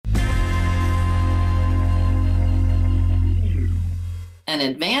an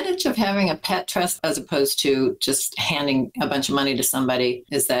advantage of having a pet trust as opposed to just handing a bunch of money to somebody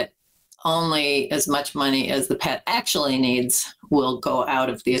is that only as much money as the pet actually needs will go out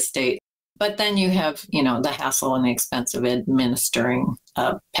of the estate. But then you have, the hassle and the expense of administering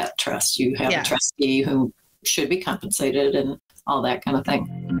a pet trust. You have a trustee who should be compensated and all that kind of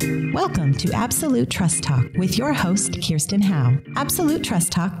thing. Welcome to Absolute Trust Talk with your host, Kirsten Howe. Absolute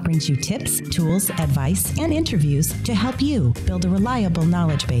Trust Talk brings you tips, tools, advice, and interviews to help you build a reliable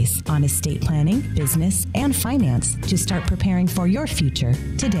knowledge base on estate planning, business, and finance to start preparing for your future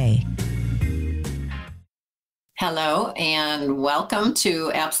today. Hello, and welcome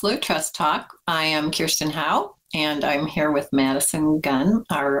to Absolute Trust Talk. I am Kirsten Howe, and I'm here with Madison Gunn,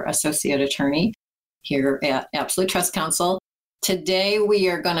 our associate attorney here at Absolute Trust Counsel. Today, we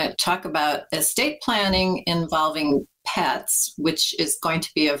are going to talk about estate planning involving pets, which is going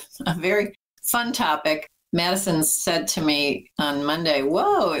to be a very fun topic. Madison said to me on Monday,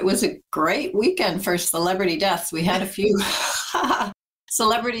 whoa, it was a great weekend for celebrity deaths. We had a few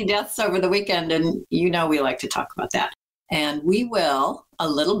celebrity deaths over the weekend, and we like to talk about that. And we will a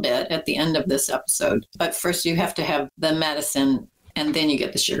little bit at the end of this episode. But first, you have to have the medicine, and then you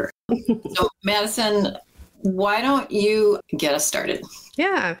get the sugar. So, Madison, why don't you get us started?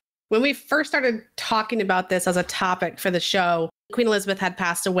 Yeah. When we first started talking about this as a topic for the show, Queen Elizabeth had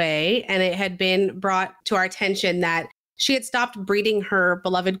passed away, and it had been brought to our attention that she had stopped breeding her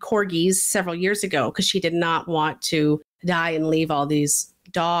beloved corgis several years ago because she did not want to die and leave all these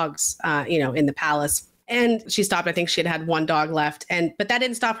dogs, in the palace. And she stopped. I think she had one dog left. But that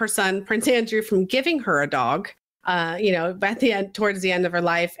didn't stop her son, Prince Andrew, from giving her a dog, towards the end of her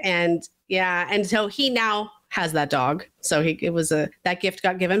life. And so he now has that dog. So that gift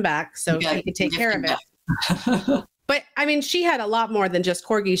got given back. So he could take care of it. But I mean, she had a lot more than just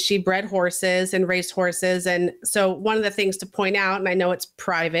corgis. She bred horses and raced horses. And so one of the things to point out, and I know it's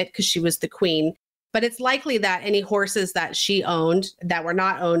private because she was the queen, but it's likely that any horses that she owned that were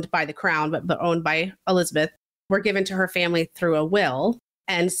not owned by the crown, but owned by Elizabeth, were given to her family through a will.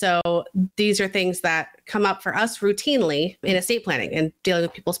 And so these are things that come up for us routinely in estate planning and dealing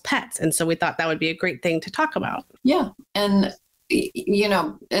with people's pets. And so we thought that would be a great thing to talk about. Yeah. And,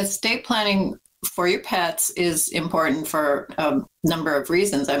 estate planning for your pets is important for a number of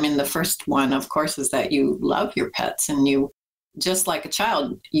reasons. I mean, the first one, of course, is that you love your pets, and you, just like a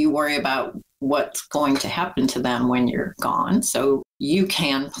child, you worry about what's going to happen to them when you're gone. So you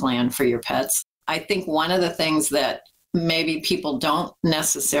can plan for your pets. I think one of the things that maybe people don't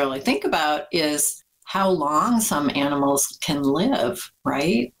necessarily think about is how long some animals can live,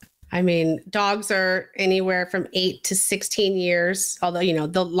 right? I mean, dogs are anywhere from 8 to 16 years, although,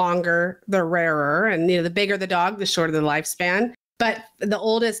 the longer, the rarer. And, the bigger the dog, the shorter the lifespan. But the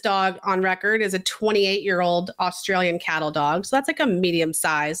oldest dog on record is a 28-year-old Australian cattle dog. So that's like a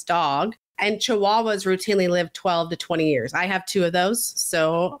medium-sized dog. And Chihuahuas routinely live 12 to 20 years. I have 2 of those,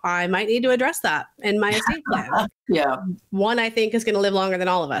 so I might need to address that in my estate plan. Yeah. One, I think, is going to live longer than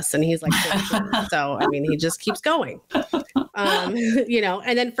all of us, and he's like 34. So, I mean, he just keeps going. And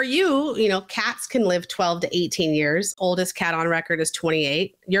then for you, cats can live 12 to 18 years. Oldest cat on record is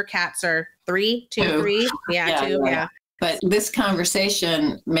 28. Your cats are 3, 2, 3. Yeah, 2. Yeah. But this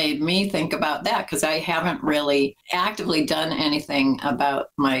conversation made me think about that because I haven't really actively done anything about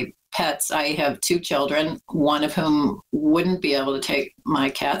my pets. I have 2 children, one of whom wouldn't be able to take my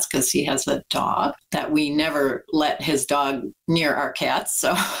cats because he has a dog that we never let his dog near our cats.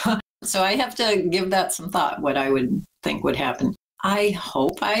 So I have to give that some thought, what I would think would happen. I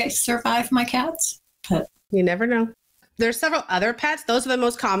hope I survive my cats, but you never know. There's several other pets. Those are the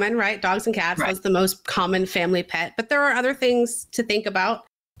most common, right? Dogs and cats. Right. Those are the most common family pet. But there are other things to think about.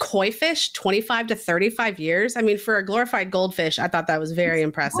 Koi fish, 25 to 35 years. I mean, for a glorified goldfish, I thought that was very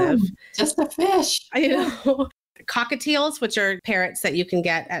impressive. Just a fish. Cockatiels, which are parrots that you can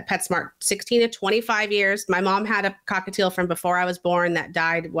get at PetSmart, 16 to 25 years. My mom had a cockatiel from before I was born that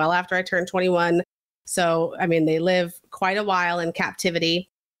died well after I turned 21. So, I mean, they live quite a while in captivity.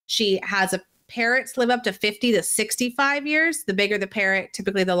 She has parrots live up to 50 to 65 years. The bigger the parrot,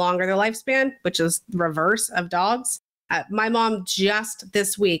 typically the longer the lifespan, which is the reverse of dogs. My mom just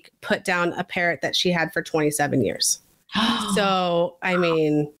this week put down a parrot that she had for 27 years. So, I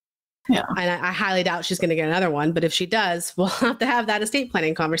mean, and I highly doubt she's going to get another one. But if she does, we'll have to have that estate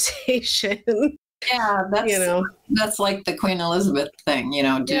planning conversation. Yeah, that's like the Queen Elizabeth thing,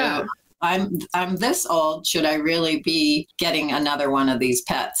 I'm this old. Should I really be getting another one of these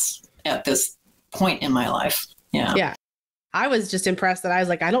pets at this point in my life? Yeah. I was just impressed that I was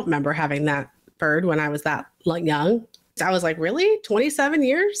like, I don't remember having that bird when I was that young. I was like, really? 27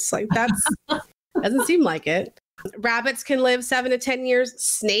 years? Like, that's doesn't seem like it. Rabbits can live 7 to 10 years.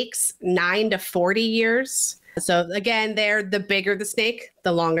 Snakes, 9 to 40 years. So again, the bigger the snake,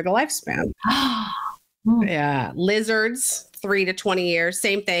 the longer the lifespan. Yeah. Lizards, 3 to 20 years.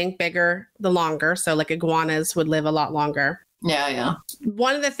 Same thing, bigger, the longer. So like iguanas would live a lot longer. Yeah.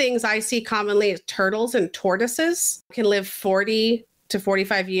 One of the things I see commonly is turtles and tortoises can live 40 to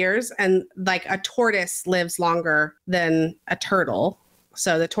 45 years. And like a tortoise lives longer than a turtle.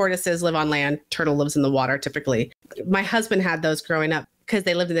 So the tortoises live on land, turtle lives in the water typically. My husband had those growing up because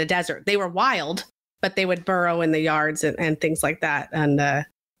they lived in the desert. They were wild, but they would burrow in the yards and things like that. And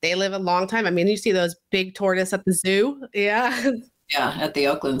they live a long time. I mean, you see those big tortoise at the zoo. Yeah. Yeah, at the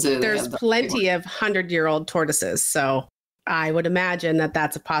Oakland Zoo. There's plenty of 100-year-old tortoises. So I would imagine that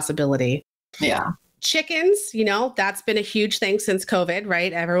that's a possibility. Yeah. Chickens, that's been a huge thing since COVID,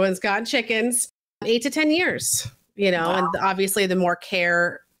 right? Everyone's got chickens. 8 to 10 years, wow. And obviously the more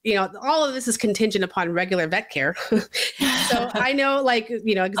care, all of this is contingent upon regular vet care. So I know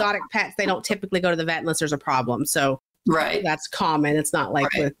exotic pets, they don't typically go to the vet unless there's a problem. So right. That's common. It's not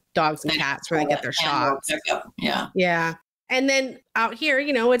like with dogs and cats where they get their shots. Yeah. Yeah. And then out here,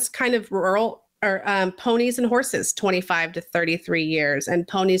 it's kind of rural or ponies and horses, 25 to 33 years. And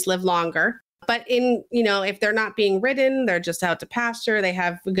ponies live longer. But if they're not being ridden, they're just out to pasture, they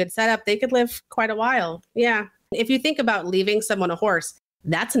have a good setup, they could live quite a while. Yeah. If you think about leaving someone a horse,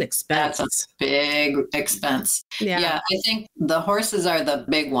 that's an expense. That's a big expense. Yeah. I think the horses are the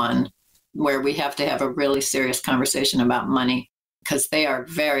big one where we have to have a really serious conversation about money because they are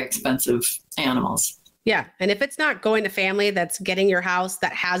very expensive animals. Yeah. And if it's not going to family that's getting your house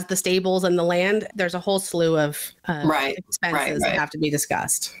that has the stables and the land, there's a whole slew of expenses that have to be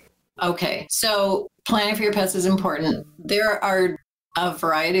discussed. Okay. So planning for your pets is important. There are a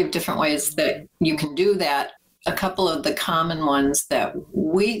variety of different ways that you can do that. A couple of the common ones that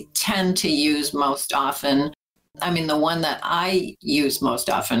we tend to use most often, the one that I use most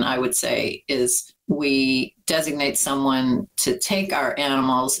often, I would say, is we designate someone to take our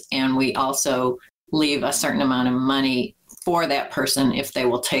animals and we also leave a certain amount of money for that person if they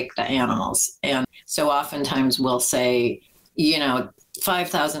will take the animals. And so oftentimes we'll say,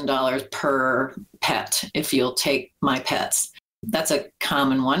 $5,000 per pet if you'll take my pets. That's a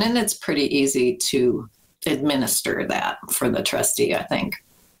common one. And it's pretty easy to administer that for the trustee, I think.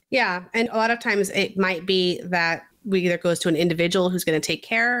 Yeah. And a lot of times it might be that we either goes to an individual who's going to take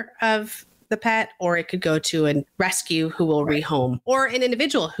care of the pet, or it could go to a rescue who will rehome, or an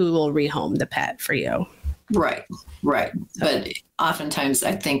individual who will rehome the pet for you. Right. But oftentimes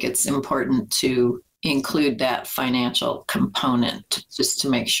I think it's important to include that financial component just to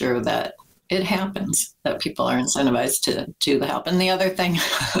make sure that it happens, that people are incentivized to do the help. And the other thing,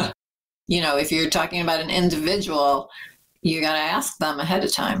 if you're talking about an individual, you got to ask them ahead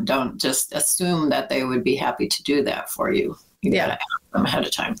of time. Don't just assume that they would be happy to do that for you. You got to ask them ahead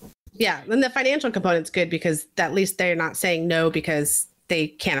of time. Yeah. And the financial component's good because at least they're not saying no because they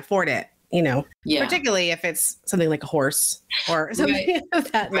can't afford it, particularly if it's something like a horse or something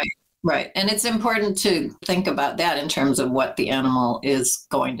of that. Right. And it's important to think about that in terms of what the animal is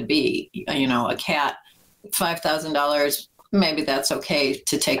going to be. A cat, $5,000, maybe that's okay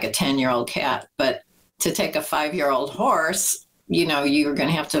to take a 10-year-old cat, but to take a 5-year-old horse, you're going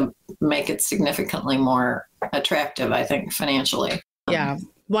to have to make it significantly more attractive, I think, financially. Yeah.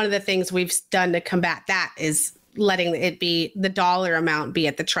 One of the things we've done to combat that is letting it be the dollar amount be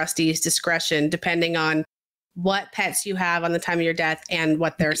at the trustee's discretion, depending on what pets you have on the time of your death and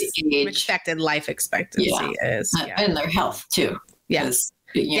what their expected life expectancy is. Yeah. And their health too. Yes.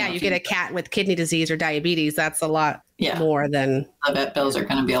 You get a cat with kidney disease or diabetes, that's a lot more than... The vet bills are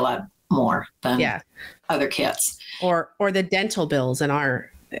going to be a lot more than other cats. Or the dental bills in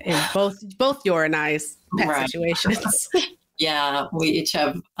both your and I's pet situations. Yeah, we each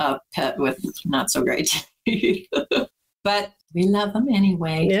have a pet with not so great teeth. But we love them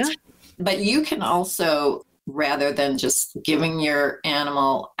anyway. Yeah. But you can also, rather than just giving your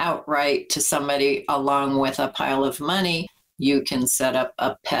animal outright to somebody along with a pile of money, you can set up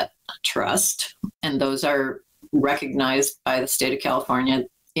a pet trust. And those are recognized by the state of California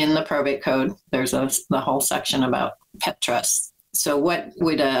in the probate code. There's the whole section about pet trusts. So what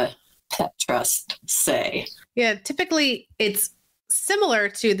would a pet trust say? Yeah, typically it's similar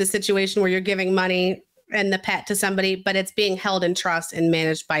to the situation where you're giving money and the pet to somebody, but it's being held in trust and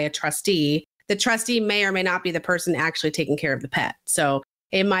managed by a trustee. The trustee may or may not be the person actually taking care of the pet. So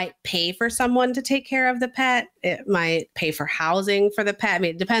it might pay for someone to take care of the pet. It might pay for housing for the pet. I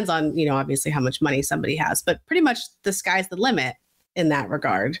mean, it depends on, obviously how much money somebody has, but pretty much the sky's the limit in that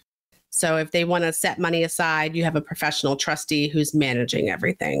regard. So if they want to set money aside, you have a professional trustee who's managing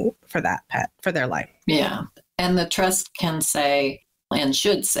everything for that pet, for their life. Yeah. And the trust can say, and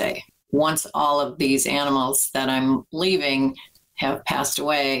should say, once all of these animals that I'm leaving have passed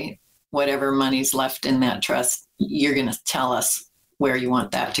away, whatever money's left in that trust, you're going to tell us where you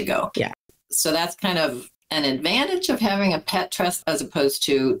want that to go. Yeah. So that's kind of an advantage of having a pet trust as opposed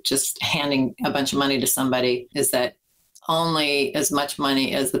to just handing a bunch of money to somebody, is that only as much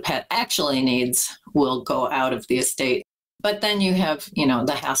money as the pet actually needs will go out of the estate. But then you have,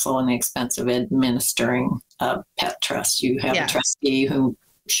 the hassle and the expense of administering a pet trust. You have a trustee who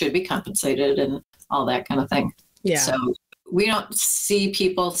should be compensated and all that kind of thing. Yeah. So we don't see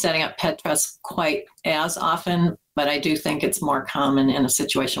people setting up pet trusts quite as often, but I do think it's more common in a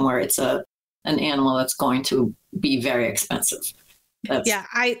situation where it's an animal that's going to be very expensive.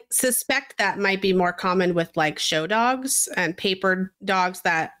 I suspect that might be more common with like show dogs and papered dogs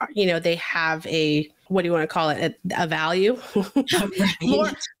that, they have what do you want to call it? A value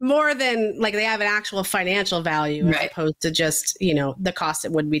more than like they have an actual financial value as opposed to just, the cost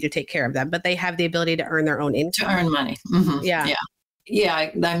it would be to take care of them, but they have the ability to earn their own income. To earn money. Mm-hmm. Yeah. Yeah.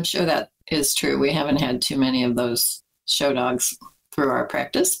 I'm sure that is true. We haven't had too many of those show dogs through our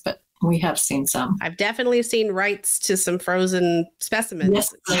practice, but we have seen some. I've definitely seen rights to some frozen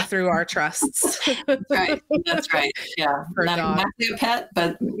specimens go through our trusts. That's right. Yeah. Not exactly a pet,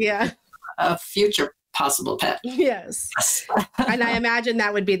 but a future possible pet. Yes. And I imagine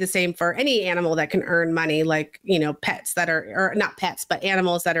that would be the same for any animal that can earn money, like, pets that are, or not pets, but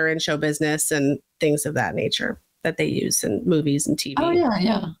animals that are in show business and things of that nature that they use in movies and TV. Oh,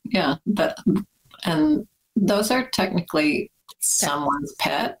 yeah. And those are technically someone's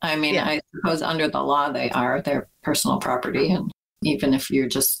pet. I mean, I suppose under the law, they're personal property. And even if you're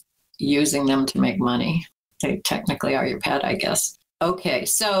just using them to make money, they technically are your pet, I guess. Okay.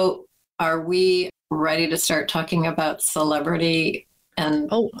 So are we ready to start talking about celebrity and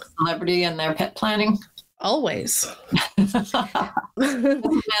their pet planning? Always.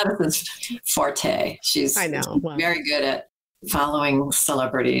 Madison's forte. She's very good at following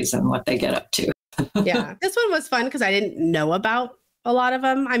celebrities and what they get up to. Yeah, this one was fun because I didn't know about a lot of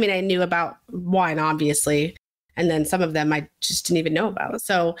them. I mean, I knew about one, obviously, and then some of them I just didn't even know about.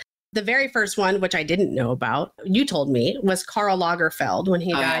 So the very first one, which I didn't know about, you told me, was Karl Lagerfeld. When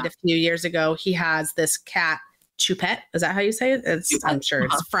he died a few years ago, he has this cat, Choupette. Is that how you say it? I'm sure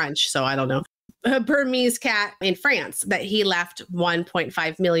it's French, so I don't know. A Burmese cat in France that he left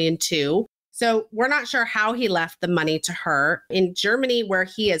 1.5 million to. So we're not sure how he left the money to her. In Germany, where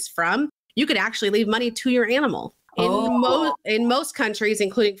he is from, you could actually leave money to your animal. In most countries,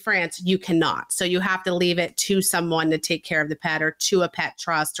 including France, you cannot. So you have to leave it to someone to take care of the pet or to a pet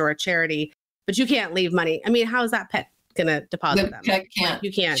trust or a charity. But you can't leave money. I mean, how is that pet going to deposit them? Pet can't.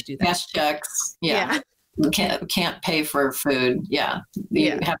 You can't do that. Cash checks. Yeah. Can't pay for food. Yeah.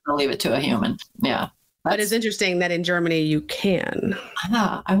 You have to leave it to a human. Yeah. But it's interesting that in Germany you can.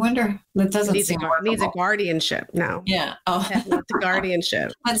 I wonder. That doesn't needs a guardianship now. Yeah. Oh, the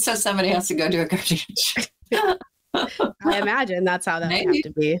guardianship. And so somebody has to go do a guardianship. I imagine that's how that would have to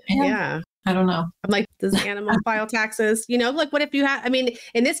be. Yeah. I don't know. I'm like, does the animal file taxes? Like what if you have? I mean,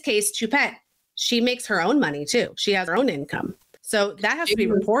 in this case, Choupette, she makes her own money too. She has her own income, so that has to be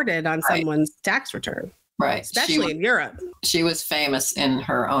reported on someone's tax return. Right. Especially in Europe. She was famous in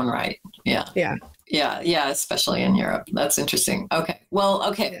her own right. Yeah. Yeah. Yeah. Especially in Europe. That's interesting. Okay. Well,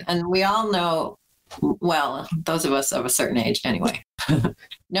 okay. Yeah. And we all know, well, those of us of a certain age anyway,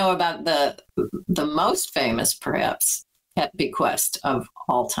 know about the most famous, perhaps, pet bequest of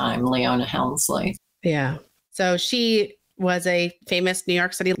all time, Leona Helmsley. Yeah. So she was a famous New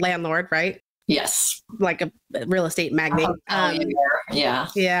York City landlord, right? Yes. Like a real estate magnate. Yeah.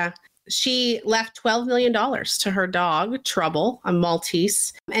 Yeah. She left $12 million to her dog, Trouble, a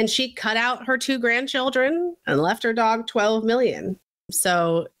Maltese, and she cut out her 2 grandchildren and left her dog $12 million.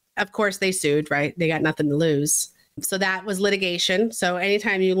 So, of course, they sued, right? They got nothing to lose. So that was litigation. So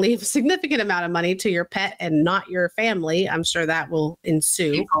anytime you leave a significant amount of money to your pet and not your family, I'm sure that will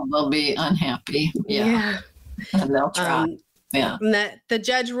ensue. People will be unhappy. Yeah. And they'll try. Yeah. And that the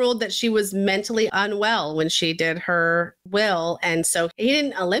judge ruled that she was mentally unwell when she did her will. And so he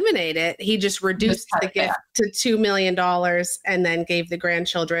didn't eliminate it. He just reduced the gift to $2 million and then gave the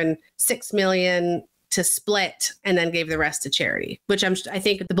grandchildren $6 million to split and then gave the rest to charity, which I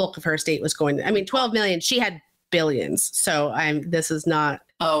think the bulk of her estate was going to, I mean, 12 million, she had billions. So this is not,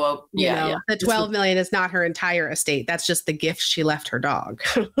 the 12 million is not her entire estate. That's just the gift she left her dog.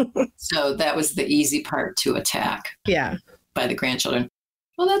 So that was the easy part to attack. Yeah. By the grandchildren.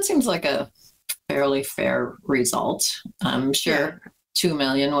 Well, that seems like a fairly fair result. I'm sure $2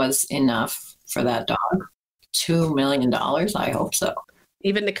 million was enough for that dog. $2 million, I hope so.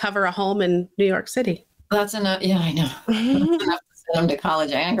 Even to cover a home in New York City. That's enough. Yeah, I know. That's enough to send them to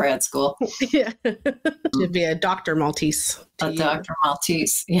college and grad school. Yeah. Should be a Dr. Maltese. Dr.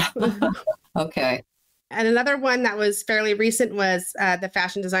 Maltese. Yeah. Okay. And another one that was fairly recent was the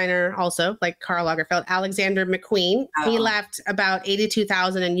fashion designer, also like Karl Lagerfeld, Alexander McQueen. He left about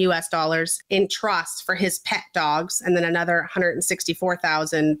 $82,000 in US dollars in trust for his pet dogs, and then another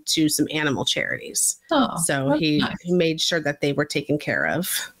 $164,000 to some animal charities. So he made sure that they were taken care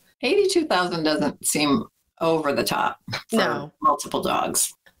of. 82,000 doesn't seem over the top for multiple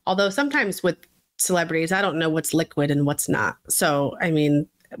dogs. Although sometimes with celebrities, I don't know what's liquid and what's not. So, I mean,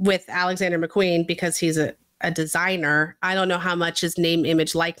 with Alexander McQueen, because he's a designer, I don't know how much his name,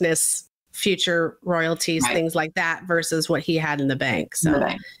 image, likeness, future royalties, things like that, versus what he had in the bank. So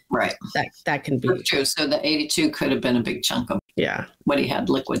that can be that's true. So the 82 could have been a big chunk of what he had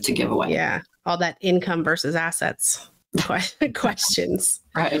liquid to give away. Yeah. All that income versus assets questions.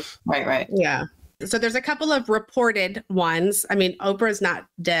 Right. Yeah. So there's a couple of reported ones. I mean, Oprah's not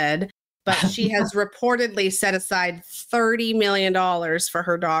dead, but she has reportedly set aside $30 million for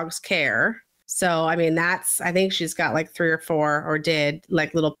her dog's care. So, I mean, I think she's got like 3 or 4 or did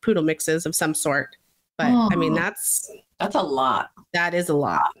like little poodle mixes of some sort. But I mean, that's a lot. That is a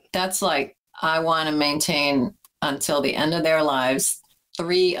lot. That's like, I want to maintain until the end of their lives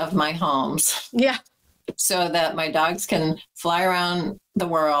 3 of my homes. Yeah. So that my dogs can fly around the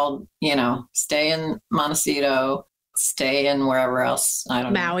world, stay in Montecito, stay in wherever else. I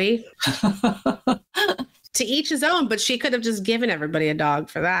don't know. Maui. To each his own, but she could have just given everybody a dog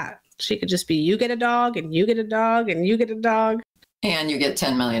for that. She could just be, you get a dog and you get a dog and you get a dog. And you get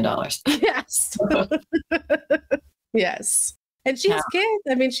 $10 million. Yes. Yes. And she has kids.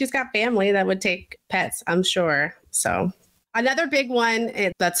 I mean, she's got family that would take pets, I'm sure. So another big one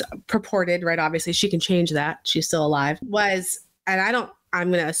that's purported, right? Obviously, she can change that. She's still alive. I'm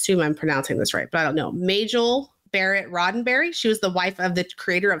going to assume I'm pronouncing this right, but I don't know. Majel Barrett Roddenberry. She was the wife of the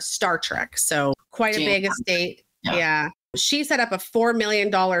creator of Star Trek. So quite a big estate. Yeah. She set up a $4 million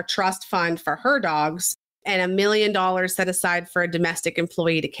trust fund for her dogs and $1 million set aside for a domestic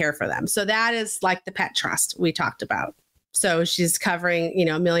employee to care for them. So that is like the pet trust we talked about. So she's covering,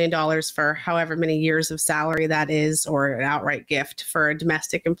 $1 million for however many years of salary that is, or an outright gift for a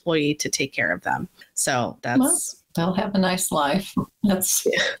domestic employee to take care of them. So that's... they'll have a nice life. That's...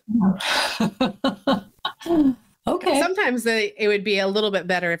 Okay. Sometimes it would be a little bit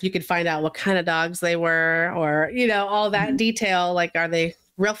better if you could find out what kind of dogs they were, or, all that detail. Like, are they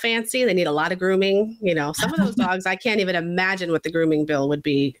real fancy? They need a lot of grooming. Some of those dogs, I can't even imagine what the grooming bill would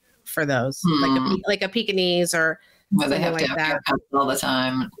be for those, like a Pekingese or where they have to have haircuts all the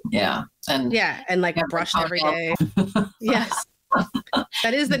time. Yeah. And like brushed every day. Yes.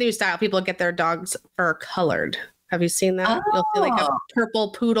 That is the new style. People get their dogs fur colored. Have you seen that? You'll see like a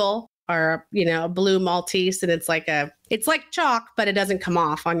purple poodle or, a blue Maltese, and it's like chalk, but it doesn't come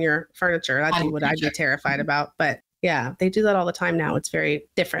off on your furniture. That's what I'd be terrified about. But yeah, they do that all the time now. It's very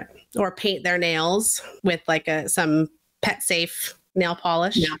different. Or paint their nails with like some pet safe nail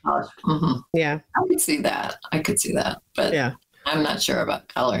polish. Mm-hmm. Yeah. I could see that. But I'm not sure about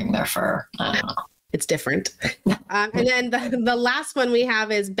coloring their fur. I don't know. It's different. And then the last one we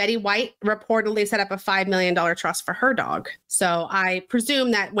have is Betty White reportedly set up a $5 million trust for her dog. So I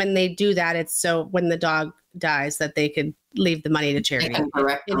presume that when they do that, it's so when the dog dies that they could leave the money to charity. They can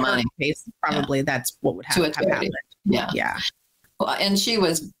direct the money. Case, probably that's what would have happened. Yeah. Well, and she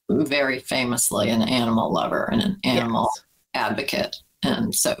was very famously an animal lover and an animal advocate.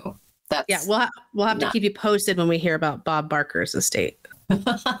 And so that's... Yeah, we'll have to keep you posted when we hear about Bob Barker's estate.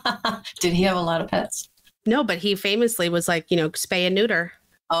 Did he have a lot of pets? No, but he famously was like, spay and neuter.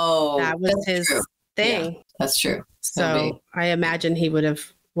 Oh, that was his thing. Yeah, that's true. So I imagine he would have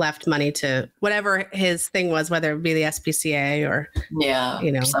left money to whatever his thing was, whether it be the SPCA or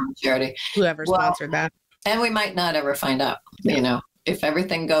some charity, whoever sponsored that. And we might not ever find out. If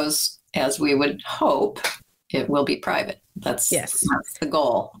everything goes as we would hope, it will be private. That's the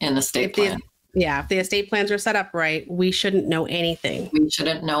goal in estate plan. If the estate plans are set up right, we shouldn't know anything. We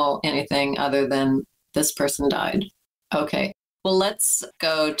shouldn't know anything other than this person died. Okay. Well, let's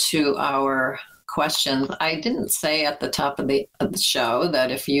go to our questions. I didn't say at the top of the show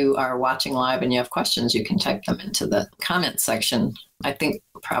that if you are watching live and you have questions, you can type them into the comment section. I think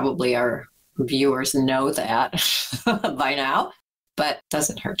probably our viewers know that by now, but it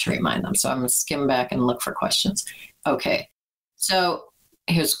doesn't hurt to remind them. So I'm going to skim back and look for questions. Okay. So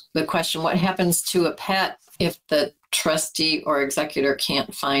here's the question. What happens to a pet if the trustee or executor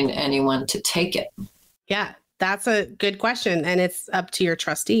can't find anyone to take it? Yeah, that's a good question. And it's up to your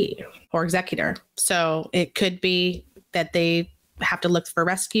trustee or executor. So it could be that they have to look for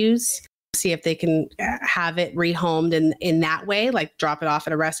rescues. see if they can have it rehomed in that way, like drop it off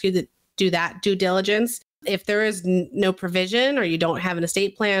at a rescue, do that due diligence. If there is no provision, or you don't have an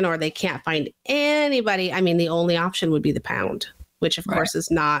estate plan, or they can't find anybody, I mean, the only option would be the pound, which of course is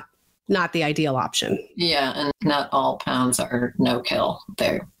not the ideal option. Yeah, and not all pounds are no kill.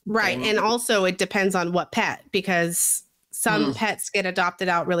 They're and also it depends on what pet, because some pets get adopted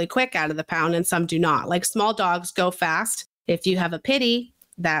out really quick out of the pound and some do not. Like small dogs go fast. If you have a pitty,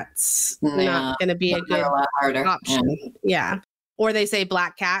 that's not going to be a good option. Yeah. Or they say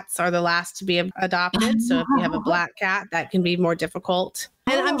black cats are the last to be adopted. So if you have a black cat, that can be more difficult.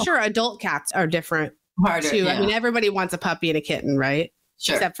 And I'm sure adult cats are different too. Yeah. I mean, everybody wants a puppy and a kitten, right?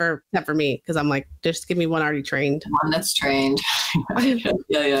 Sure. Except for me, because I'm like, just give me one already trained. One that's trained.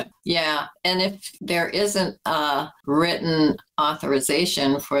 Yeah. And if there isn't a written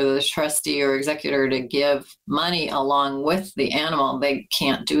authorization for the trustee or executor to give money along with the animal, they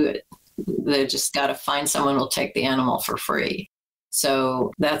can't do it. They just got to find someone who'll take the animal for free.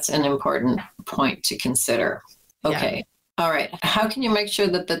 So that's an important point to consider. Okay. Yeah. All right. How can you make sure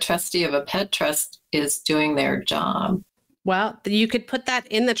that the trustee of a pet trust is doing their job? Well, you could put that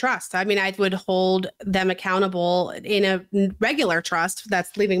in the trust. I mean, I would hold them accountable in a regular trust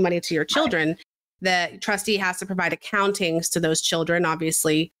that's leaving money to your children. The trustee has to provide accountings to those children.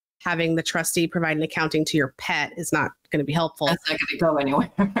 Obviously, having the trustee provide an accounting to your pet is not going to be helpful. That's not going to go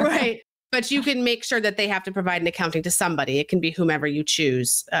anywhere. Right. But you can make sure that they have to provide an accounting to somebody. It can be whomever you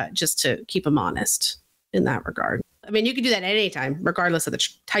choose, just to keep them honest in that regard. I mean, you could do that at any time, regardless of the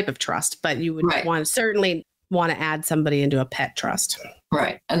type of trust, but you would certainly want to add somebody into a pet trust.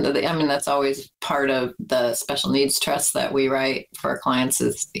 Right. And I mean, that's always part of the special needs trust that we write for our clients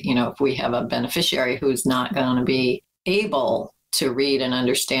is, if we have a beneficiary who's not going to be able to read and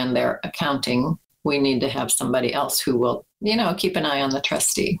understand their accounting, we need to have somebody else who will, keep an eye on the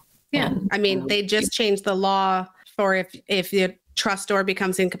trustee. Yeah. I mean, they just changed the law for if the trustor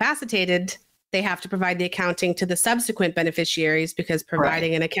becomes incapacitated, they have to provide the accounting to the subsequent beneficiaries, because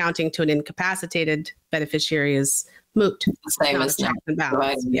providing an accounting to an incapacitated beneficiary is moot. The same as not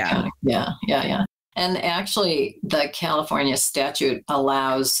providing accounting. Yeah. And actually, the California statute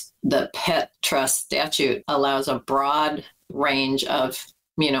allows, the pet trust statute allows a broad range of,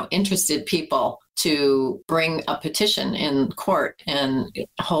 interested people to bring a petition in court and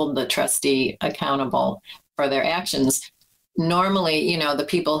hold the trustee accountable for their actions. Normally, the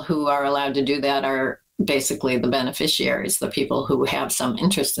people who are allowed to do that are basically the beneficiaries, the people who have some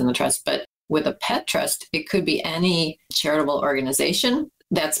interest in the trust. But with a pet trust, it could be any charitable organization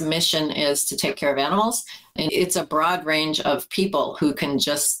that's mission is to take care of animals. And it's a broad range of people who can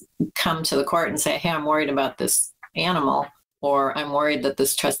just come to the court and say, hey, I'm worried about this animal, or I'm worried that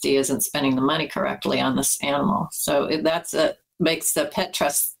this trustee isn't spending the money correctly on this animal. So makes the pet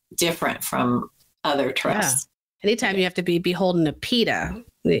trust different from other trusts. Yeah. Anytime you have to be beholden to PETA,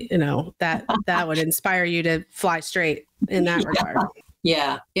 that would inspire you to fly straight in that regard.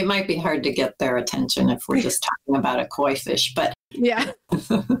 Yeah, it might be hard to get their attention if we're just talking about a koi fish, but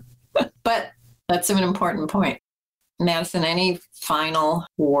but that's an important point. Madison, any final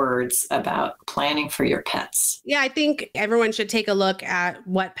words about planning for your pets? Yeah, I think everyone should take a look at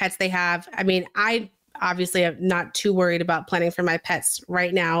what pets they have. I mean, I obviously am not too worried about planning for my pets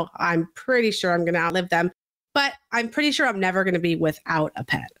right now. I'm pretty sure I'm going to outlive them, but I'm pretty sure I'm never going to be without a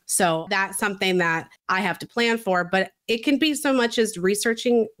pet. So that's something that I have to plan for, but it can be so much as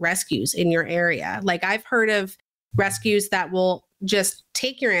researching rescues in your area. Like I've heard of rescues that will just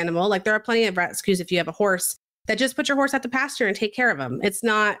take your animal. Like there are plenty of rescues if you have a horse that just put your horse at the pasture and take care of them. It's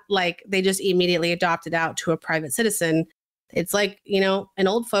not like they just immediately adopt it out to a private citizen. It's like, an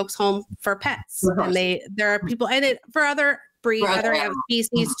old folks home for pets. And there are people, and it for other breeds, other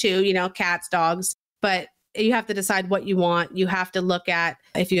species too, cats, dogs, but you have to decide what you want. You have to look at,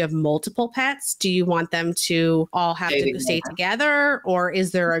 if you have multiple pets, do you want them to all have to stay together? Or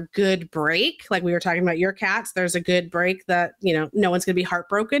is there a good break? Like we were talking about your cats, there's a good break that, no one's going to be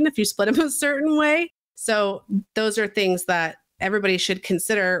heartbroken if you split them a certain way. So those are things that everybody should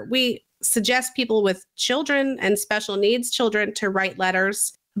consider. We suggest people with children and special needs children to write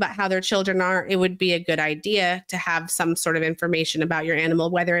letters about how their children are. It would be a good idea to have some sort of information about your animal,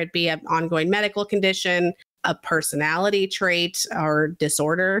 whether it be an ongoing medical condition, a personality trait or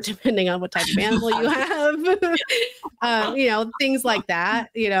disorder, depending on what type of animal you have, things like that,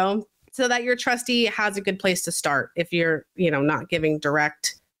 so that your trustee has a good place to start if you're, not giving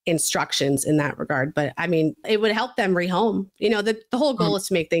direct instructions in that regard. But I mean, it would help them rehome. The whole goal is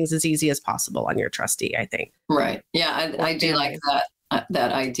to make things as easy as possible on your trustee, I think. Right. Yeah, I do like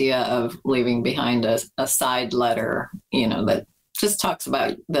that idea of leaving behind a side letter, that just talks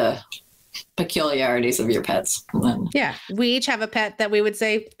about the peculiarities of your pets. Yeah. We each have a pet that we would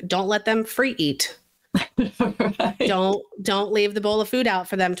say, don't let them free eat. Right. Don't leave the bowl of food out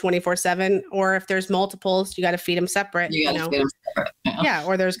for them 24/7. Or if there's multiples, you got to feed them separate. You got to feed them separate. Yeah.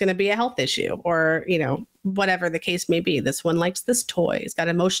 Or there's going to be a health issue or, whatever the case may be. This one likes this toy. It's got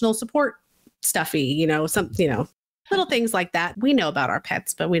emotional support stuffy, little things like that. We know about our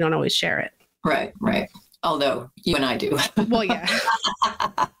pets, but we don't always share it. Right. Although you and I do. Well, yeah.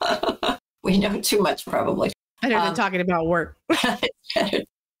 We know too much, probably. Better than talking about work.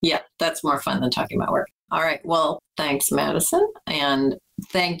 Yeah, that's more fun than talking about work. All right. Well, thanks, Madison. And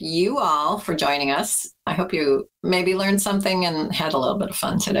thank you all for joining us. I hope you maybe learned something and had a little bit of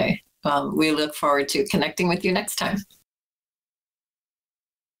fun today. We look forward to connecting with you next time.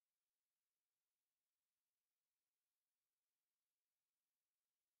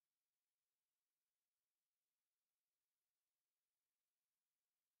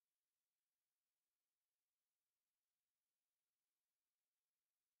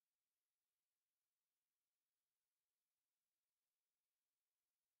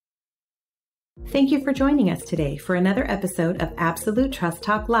 Thank you for joining us today for another episode of Absolute Trust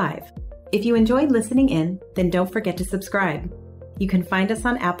Talk Live. If you enjoyed listening in, then don't forget to subscribe. You can find us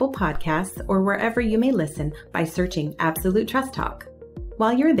on Apple Podcasts or wherever you may listen by searching Absolute Trust Talk.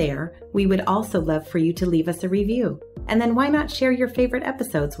 While you're there, we would also love for you to leave us a review. And then why not share your favorite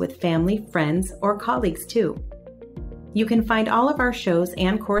episodes with family, friends, or colleagues too? You can find all of our shows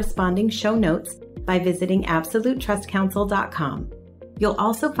and corresponding show notes by visiting absolutetrustcouncil.com. You'll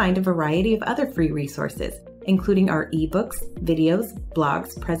also find a variety of other free resources, including our ebooks, videos,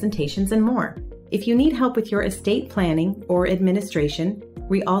 blogs, presentations, and more. If you need help with your estate planning or administration,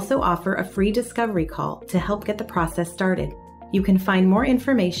 we also offer a free discovery call to help get the process started. You can find more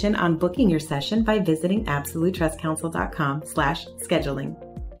information on booking your session by visiting absolutetrustcouncil.com/scheduling.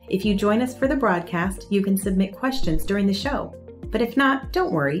 If you join us for the broadcast, you can submit questions during the show. But if not,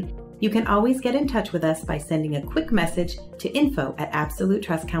 don't worry. You can always get in touch with us by sending a quick message to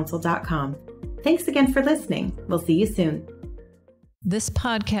info@absolutetrustcouncil.com. Thanks again for listening. We'll see you soon. This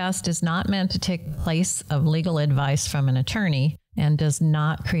podcast is not meant to take the place of legal advice from an attorney and does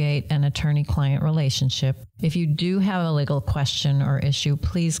not create an attorney-client relationship. If you do have a legal question or issue,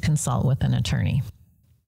 please consult with an attorney.